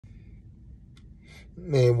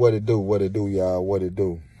Man, what it do, y'all, what it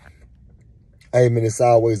do. Hey, man, it's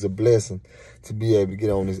always a blessing to be able to get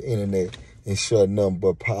on this internet and share nothing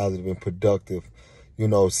but positive and productive,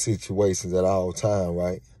 situations at all time,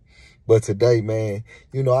 right? But today, man,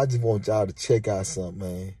 I just want y'all to check out something,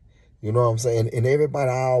 man. You know what I'm saying? And everybody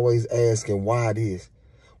always asking, why this?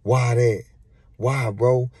 Why that? Why,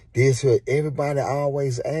 bro? This, here. Everybody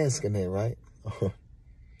always asking that, right?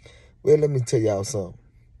 Well, let me tell y'all something.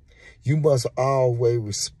 You must always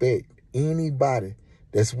respect anybody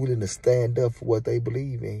that's willing to stand up for what they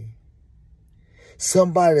believe in.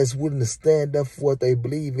 Somebody that's willing to stand up for what they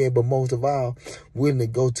believe in, but most of all, willing to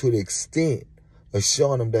go to the extent of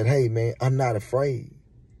showing them that, hey, man, I'm not afraid.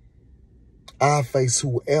 I'll face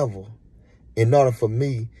whoever in order for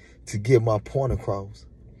me to get my point across.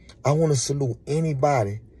 I want to salute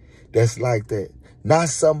anybody that's like that. Not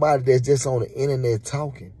somebody that's just on the internet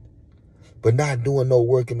talking, but not doing no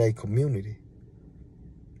work in their community.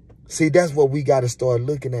 See, that's what we got to start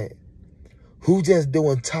looking at. Who just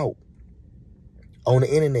doing talk on the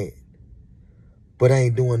internet, but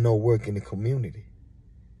ain't doing no work in the community?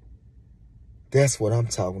 That's what I'm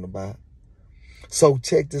talking about. So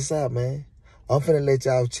check this out, man. I'm finna let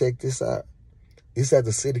y'all check this out. This at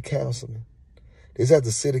the city council. This at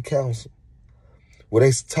the city council. Where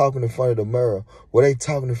they talking in front of the mayor. Where they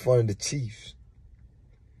talking in front of the chiefs.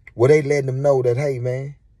 Where they letting them know that, hey,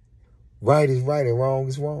 man, right is right and wrong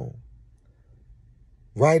is wrong.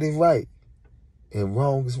 Right is right and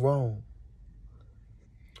wrong is wrong.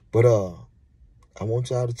 But I want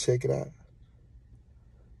y'all to check it out.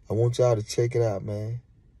 I want y'all to check it out, man.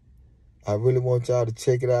 I really want y'all to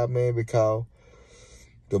check it out, man, because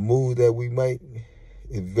the move that we make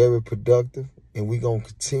is very productive, and we going to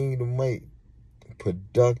continue to make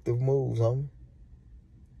productive moves, homie.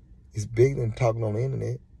 It's bigger than talking on the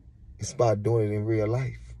internet. It's about doing it in real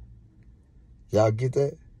life. Y'all get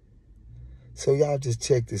that? So y'all just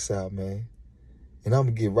check this out, man. And I'm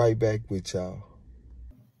going to get right back with y'all.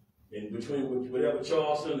 And between whatever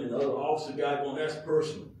Charleston and the other officer got going, that's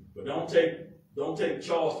personal. But don't take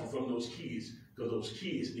Charleston from those kids, because those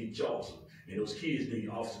kids need Charleston. And those kids need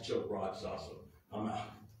Officer Chuck Rogers also. I'm out.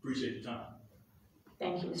 Appreciate your time.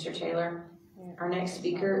 Thank you, Mr. Taylor. Our next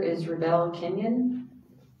speaker is Rebel Kenyon.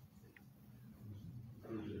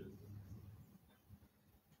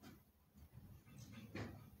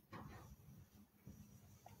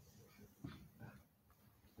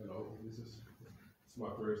 Hello, it's my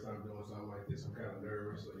first time doing something like this. I'm kind of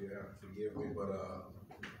nervous, so you have to forgive me. But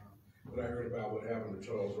when I heard about what happened to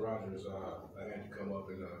Charles Rogers, I had to come up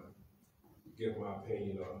and give my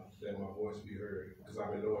opinion, let my voice be heard, because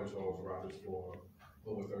I've been knowing Charles Rogers for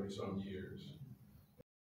over 30-some years.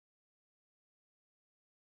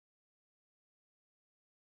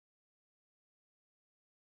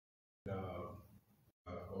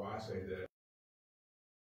 I say that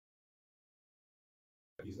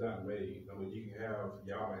he's not made. I mean, you can have,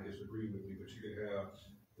 y'all might disagree with me, but you can have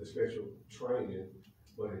the special training,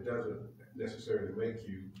 but it doesn't necessarily make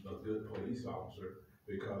you a good police officer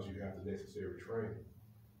because you have the necessary training.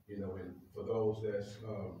 And for those that's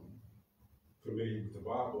familiar with the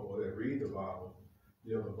Bible or that read the Bible,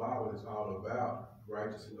 the Bible is all about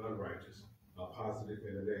righteous and unrighteous, a positive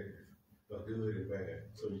and a negative, a good and bad.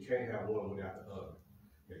 So you can't have one without the other.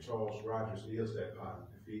 And Charles Rogers is that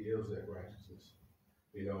positive. He is that righteousness.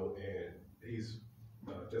 And he's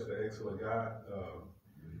just an excellent guy.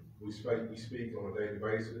 We speak on a daily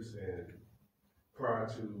basis, and prior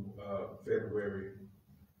to February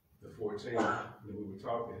the 14th, when we were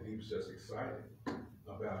talking, he was just excited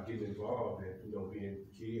about getting involved and, being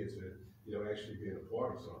with kids and, actually being a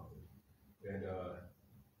part of something. And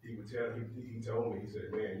he told me, he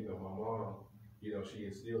said, man, my mom, she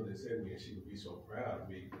instilled this in me, and she would be so proud of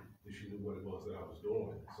me if she knew what it was that I was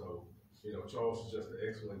doing. So, Charles is just an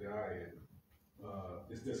excellent guy, and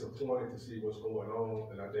it's disappointing to see what's going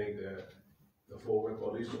on. And I think that the Fort Worth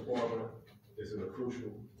Police Department is in a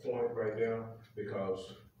crucial point right now,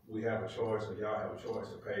 because we have a choice, and y'all have a choice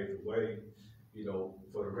to pave the way,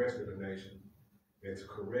 for the rest of the nation, and to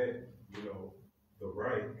correct, the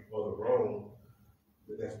right or the wrong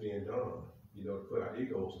that's being done. To put our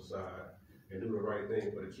egos aside and do the right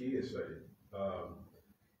thing for the kids' sake.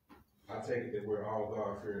 I take it that we're all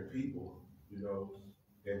God-fearing people,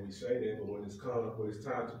 and we say that, but when it's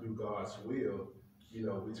time to do God's will,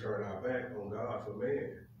 we turn our back on God for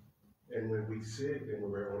man. And when we sick and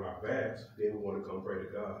when we're on our backs, then we want to come pray to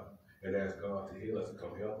God and ask God to heal us and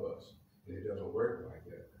come help us. And it doesn't work like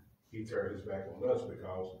that. He turned his back on us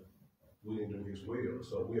because we didn't do his will.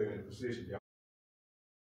 So we are in a position, y'all.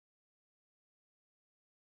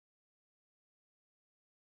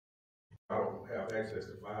 I don't have access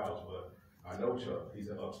to files, but I know Chuck. He's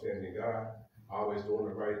an upstanding guy, always doing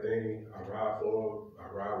the right thing. I ride for him. I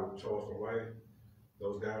ride with Charleston White.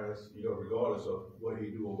 Those guys, you know, regardless of what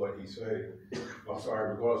he do and what he say,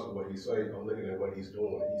 regardless of what he say, I'm looking at what he's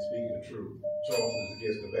doing. He's speaking the truth. Charleston is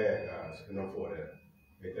against the bad guys, and I'm for that.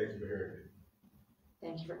 Hey, thank you for hearing me.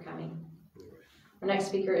 Thank you for coming. Our next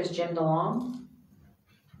speaker is Jim DeLong.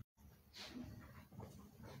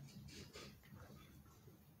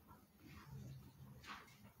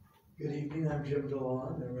 Good evening, I'm Jim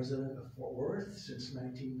DeLong, a resident of Fort Worth since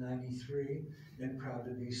 1993, and proud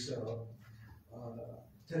to be so.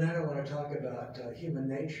 Tonight I want to talk about human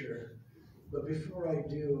nature, but before I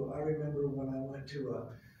do, I remember when I went to a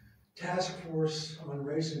task force on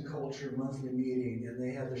race and culture monthly meeting, and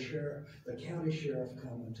they had the county sheriff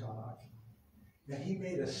come and talk. And he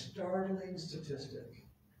made a startling statistic.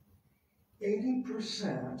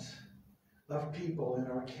 80% of people in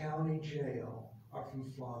our county jail are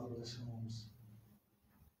from fatherless homes.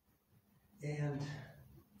 And,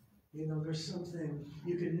 you know, there's something,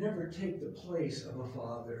 you can never take the place of a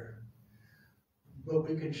father, but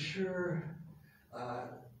we can sure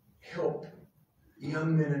help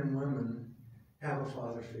young men and women have a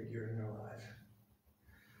father figure in their life.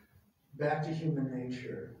 Back to human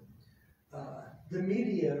nature. The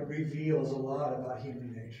media reveals a lot about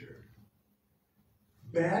human nature.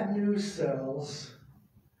 Bad news sells,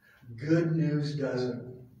 good news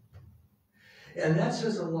doesn't. And that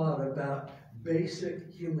says a lot about basic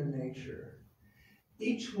human nature.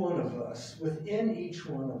 Each one of us, within each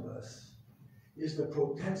one of us, is the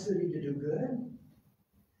propensity to do good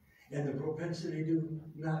and the propensity to do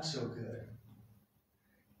not so good.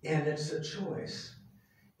 And it's a choice.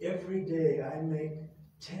 Every day I make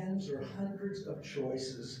tens or hundreds of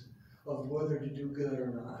choices of whether to do good or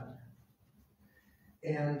not.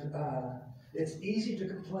 And it's easy to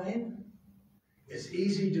complain. It's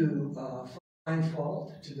easy to find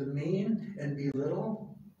fault, to demean and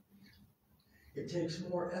belittle. It takes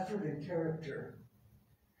more effort and character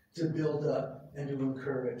to build up and to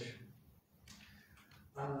encourage.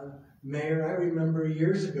 Mayor, I remember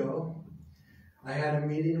years ago, I had a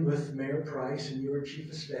meeting with Mayor Price and you were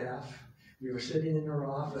chief of staff. We were sitting in her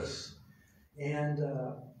office, and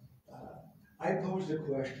I posed a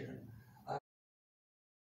question.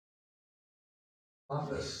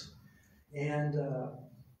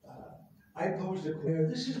 I posed a question.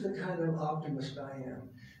 This is the kind of optimist I am.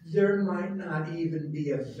 There might not even be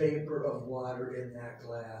a vapor of water in that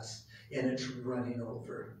glass, and it's running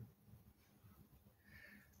over.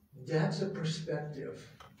 That's a perspective.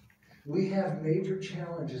 We have major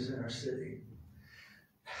challenges in our city.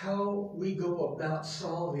 How we go about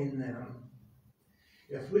solving them.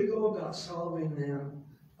 If we go about solving them,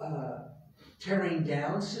 tearing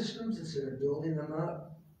down systems instead of building them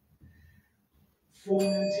up,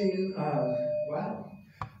 fomenting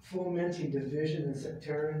division and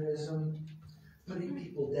sectarianism, putting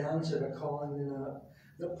people down instead of calling them up.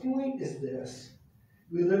 The point is this.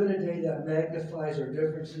 We live in a day that magnifies our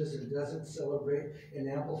differences and doesn't celebrate and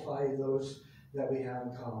amplify those that we have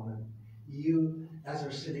in common. You, as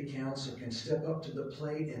our city council, can step up to the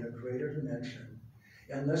plate in a greater dimension.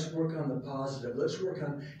 And let's work on the positive. Let's work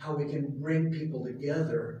on how we can bring people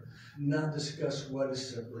together, not discuss what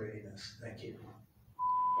is separating us. Thank you.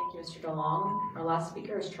 Thank you, Mr. DeLong. Our last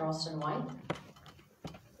speaker is Charleston White.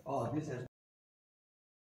 This has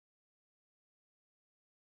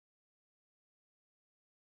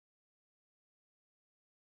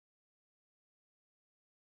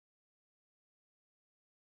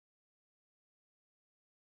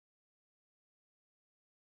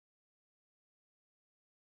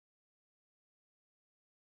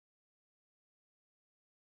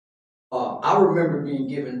I remember being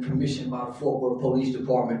given permission by the Fort Worth Police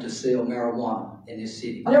Department to sell marijuana in this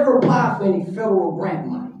city. I never applied for any federal grant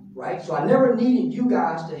money, right? So I never needed you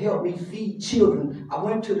guys to help me feed children. I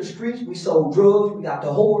went to the streets, we sold drugs, we got the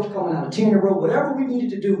whores coming out of Tenny Road, whatever we needed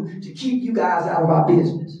to do to keep you guys out of our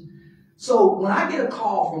business. So when I get a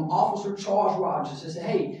call from Officer Charles Rogers and say,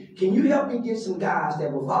 hey, can you help me get some guys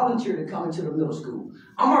that will volunteer to come into the middle school?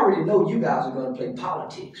 I already know you guys are going to play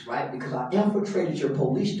politics, right? Because I infiltrated your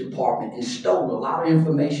police department and stole a lot of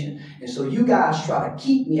information. And so you guys try to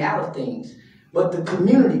keep me out of things. But the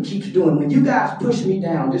community keeps doing. When you guys push me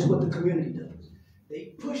down, this is what the community does.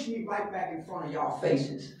 They push me right back in front of y'all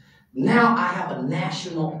faces. Now I have a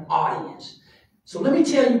national audience. So let me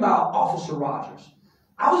tell you about Officer Rogers.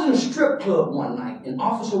 I was in a strip club one night, and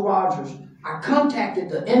Officer Rogers, I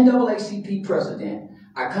contacted the NAACP president.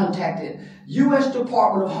 I contacted U.S.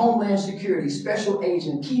 Department of Homeland Security Special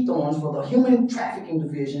Agent Keith Owens for the Human Trafficking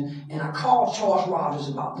Division, and I called Charles Rogers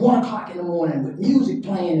about 1 o'clock in the morning with music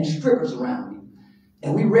playing and strippers around me.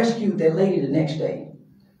 And we rescued that lady the next day.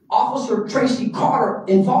 Officer Tracy Carter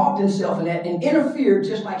involved himself in that and interfered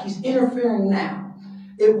just like he's interfering now.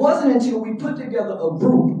 It wasn't until we put together a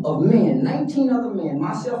group of men, 19 other men,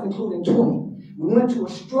 myself including 20, we went to a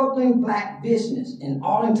struggling black business in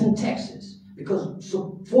Arlington, Texas, because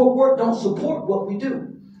Fort Worth don't support what we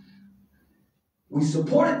do. We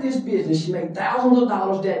supported this business. She made thousands of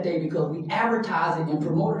dollars that day because we advertised it and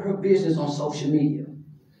promoted her business on social media.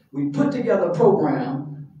 We put together a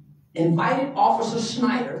program, invited Officer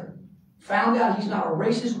Snyder, found out he's not a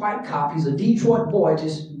racist white cop. He's a Detroit boy,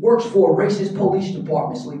 just works for a racist police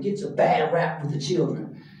department, so he gets a bad rap with the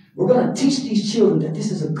children. We're going to teach these children that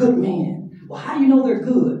this is a good man. Well, how do you know they're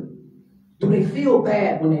good? Do they feel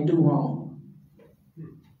bad when they do wrong?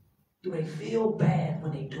 Do they feel bad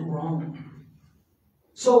when they do wrong?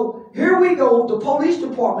 So here we go, the police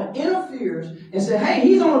department interferes and said, hey,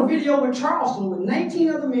 he's on a video with Charleston with 19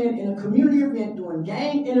 other men in a community event doing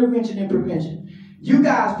gang intervention and prevention. You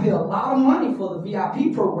guys pay a lot of money for the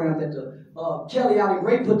VIP program that the Kelly out and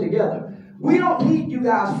Ray put together. We don't need you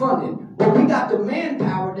guys funding, but we got the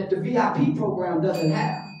manpower that the VIP program doesn't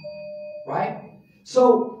have, right?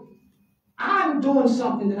 So I'm doing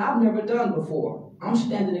something that I've never done before. I'm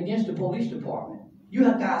standing against the police department. You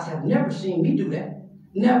guys have never seen me do that.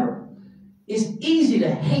 Never. It's easy to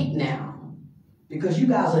hate now because you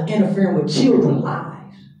guys are interfering with children's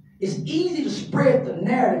lives. It's easy to spread the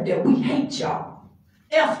narrative that we hate y'all.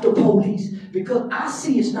 F the police, because I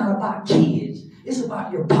see it's not about kids. It's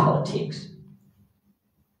about your politics.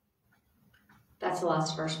 That's the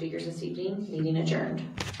last of our speakers this evening. Meeting adjourned.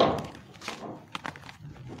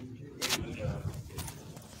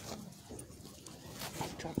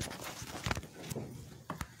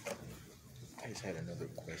 I just had another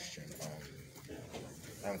question.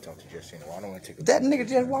 I haven't talked to Jesse in a while. I don't want to take a... That nigga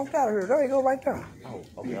just walked out of here. There you go, right there. Oh,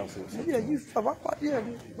 okay. I'll see. Yeah.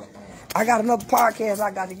 I got another podcast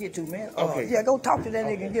I got to get to, man. Okay. Yeah, go talk to that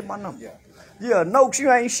nigga and get my number. Yeah, Noakes,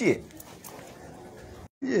 you ain't shit.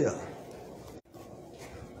 Yeah.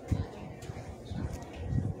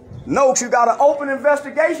 Noakes, you got an open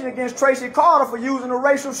investigation against Tracy Carter for using a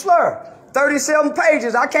racial slur. 37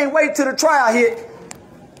 pages. I can't wait till the trial hit.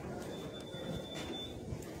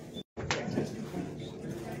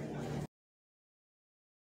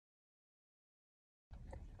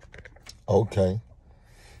 Okay.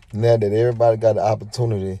 Now that everybody got the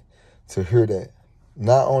opportunity to hear that,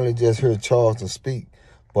 not only just hear Charleston speak,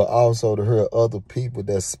 but also to hear other people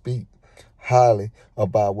that speak highly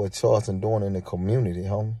about what Charleston doing in the community,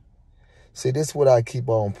 homie. See, this is what I keep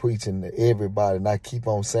on preaching to everybody, and I keep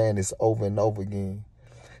on saying this over and over again.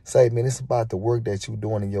 Say, man, it's about the work that you're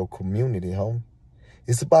doing in your community, homie.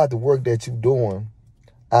 It's about the work that you're doing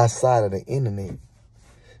outside of the internet.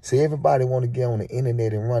 See, everybody want to get on the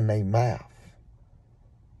internet and run their mouth,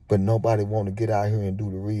 but nobody want to get out here and do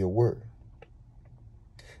the real work.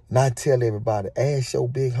 And I tell everybody, ask your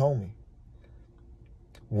big homie,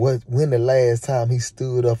 when the last time he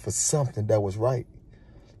stood up for something that was right?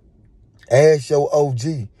 Ask your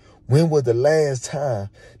OG, when was the last time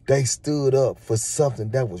they stood up for something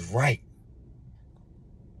that was right?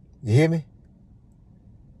 You hear me?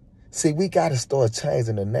 See, we got to start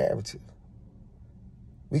changing the narrative.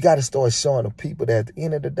 We got to start showing the people that at the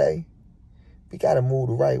end of the day, we got to move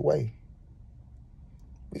the right way.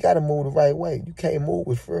 We got to move the right way. You can't move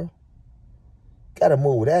with fear. You got to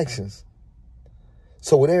move with actions.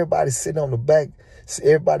 So with everybody sitting on the back,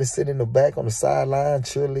 everybody sitting in the back on the sideline,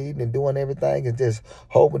 cheerleading and doing everything and just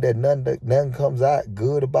hoping that nothing comes out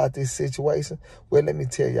good about this situation, well, let me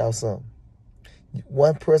tell y'all something.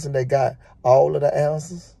 One person that got all of the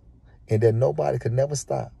answers and that nobody could never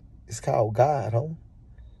stop, it's called God, homie.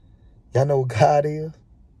 Y'all know what God is?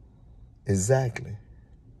 Exactly.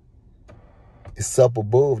 It's up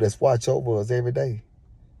above that's watch over us every day.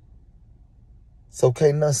 So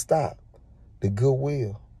can't nothing stop the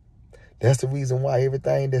goodwill. That's the reason why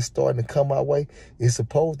everything that's starting to come our way is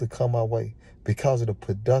supposed to come our way, because of the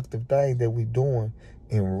productive things that we're doing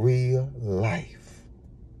in real life.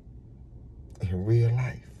 In real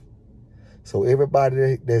life. So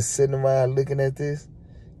everybody that's sitting around looking at this,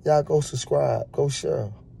 y'all go subscribe, go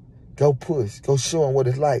share. Go push. Go show them what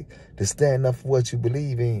it's like to stand up for what you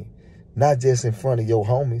believe in. Not just in front of your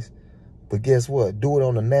homies, but guess what? Do it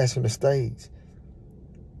on the national stage.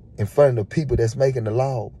 In front of the people that's making the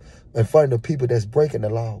law. In front of the people that's breaking the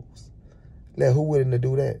laws. Who willing to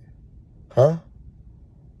do that? Huh?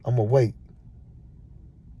 I'm going to wait.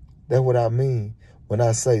 That's what I mean when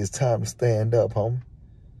I say it's time to stand up, homie.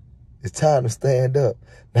 It's time to stand up.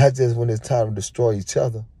 Not just when it's time to destroy each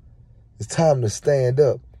other. It's time to stand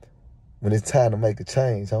up when it's time to make a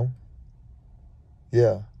change, homie.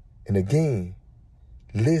 Yeah. And again,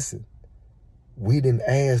 listen, we didn't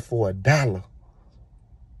ask for $1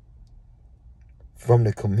 from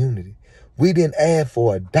the community. We didn't ask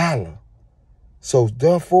for $1. So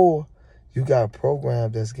therefore, you got a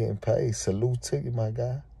program that's getting paid. Salute to you, my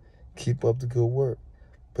guy. Keep up the good work.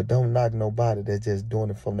 But don't knock nobody that's just doing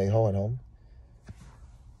it from their heart, homie.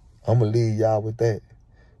 I'm going to leave y'all with that.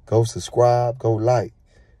 Go subscribe, go like.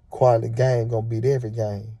 Quality Game going to beat every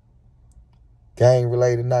game. Gang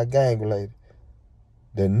related, not gang related.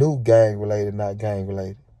 The new gang related, not gang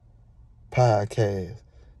related. Podcast.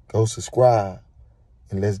 Go subscribe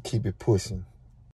and let's keep it pushing.